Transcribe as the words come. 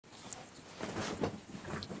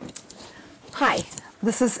Hi,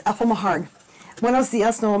 this is Ethel Maharg. Buenos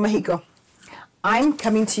dias, Nuevo Mexico. I'm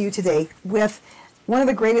coming to you today with one of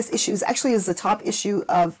the greatest issues, actually is the top issue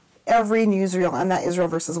of every newsreel, and that is Roe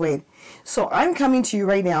versus Wade. So I'm coming to you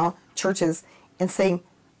right now, churches, and saying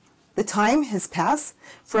the time has passed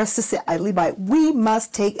for us to sit idly by. We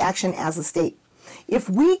must take action as a state. If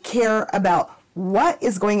we care about what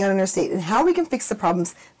is going on in our state and how we can fix the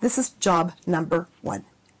problems, this is job number one,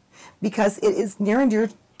 because it is near and dear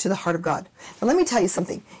to the heart of God. Now let me tell you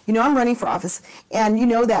something. You know, I'm running for office, and you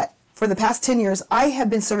know that for the past 10 years, I have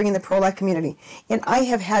been serving in the pro-life community, and I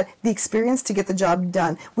have had the experience to get the job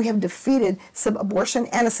done. We have defeated some abortion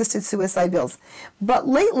and assisted suicide bills. But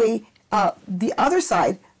lately, the other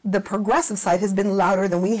side, the progressive side, has been louder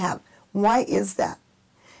than we have. Why is that?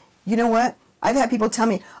 You know what? I've had people tell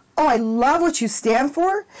me, oh, I love what you stand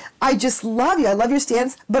for. I just love you. I love your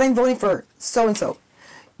stance, but I'm voting for so-and-so.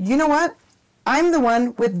 You know what? I'm the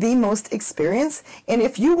one with the most experience, and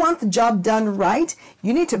if you want the job done right,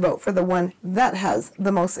 you need to vote for the one that has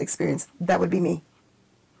the most experience. That would be me.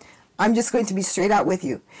 I'm just going to be straight out with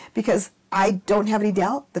you, because I don't have any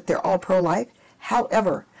doubt that they're all pro-life.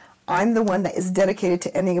 However, I'm the one that is dedicated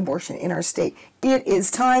to ending abortion in our state. It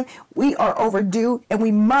is time. We are overdue, and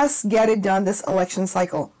we must get it done this election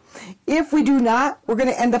cycle. If we do not, we're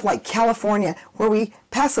going to end up like California, where we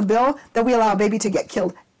pass a bill that we allow a baby to get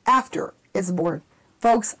killed after it's born.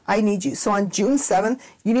 Folks, I need you. So on June 7th,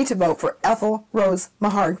 you need to vote for Ethel Rose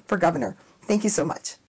Maharg for governor. Thank you so much.